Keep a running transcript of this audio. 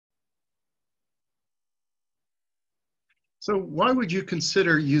So why would you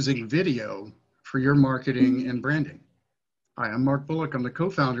consider using video for your marketing and branding? Hi, I'm Mark Bullock. I'm the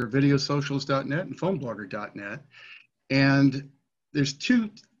co-founder of Videosocials.net and PhoneBlogger.net. And there's two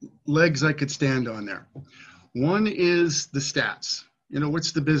legs I could stand on there. One is the stats.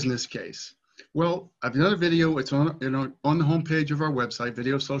 What's the business case? Well, I've done a video. It's on the homepage of our website,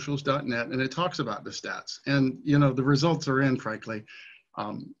 Videosocials.net, and it talks about the stats. And the results are in, frankly.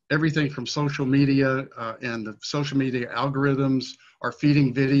 Everything from social media and the social media algorithms are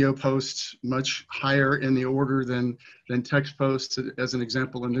feeding video posts much higher in the order than text posts, as an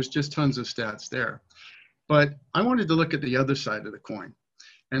example, and there's just tons of stats there. But I wanted to look at the other side of the coin,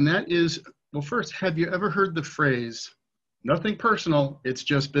 and that is, well, first, have you ever heard the phrase, nothing personal, it's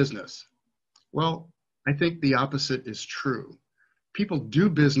just business? Well, I think the opposite is true. People do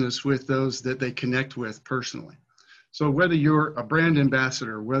business with those that they connect with personally. So whether you're a brand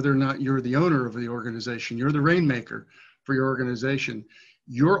ambassador, whether or not you're the owner of the organization, you're the rainmaker for your organization,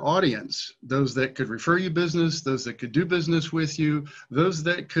 your audience, those that could refer you business, those that could do business with you, those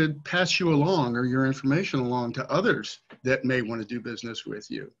that could pass you along or your information along to others that may want to do business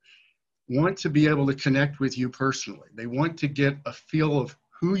with you, want to be able to connect with you personally. They want to get a feel of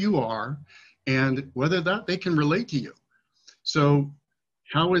who you are and whether or not they can relate to you. So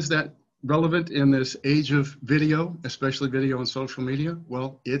how is that relevant in this age of video, especially video on social media?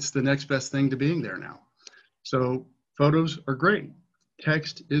 Well, it's the next best thing to being there now. So photos are great.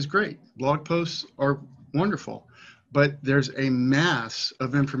 Text is great. Blog posts are wonderful. But there's a mass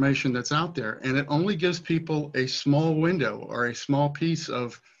of information that's out there, and it only gives people a small window or a small piece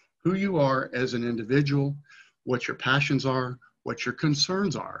of who you are as an individual, what your passions are, what your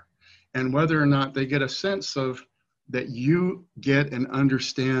concerns are, and whether or not they get a sense of that you get and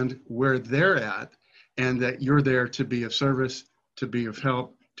understand where they're at, and that you're there to be of service, to be of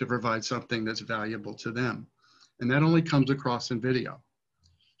help, to provide something that's valuable to them. And that only comes across in video.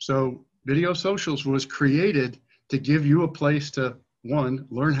 So Videosocials was created to give you a place to, one,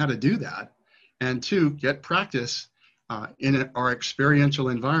 learn how to do that, and two, get practice in our experiential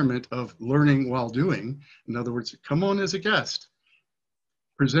environment of learning while doing. In other words, come on as a guest,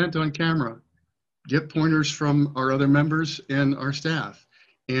 present on camera, get pointers from our other members and our staff.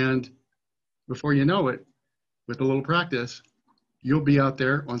 And before you know it, with a little practice, you'll be out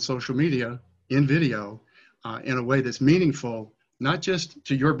there on social media in video in a way that's meaningful, not just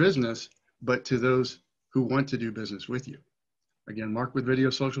to your business, but to those who want to do business with you. Again, Mark with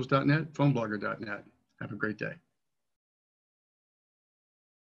Videosocials.net, PhoneBlogger.net. Have a great day.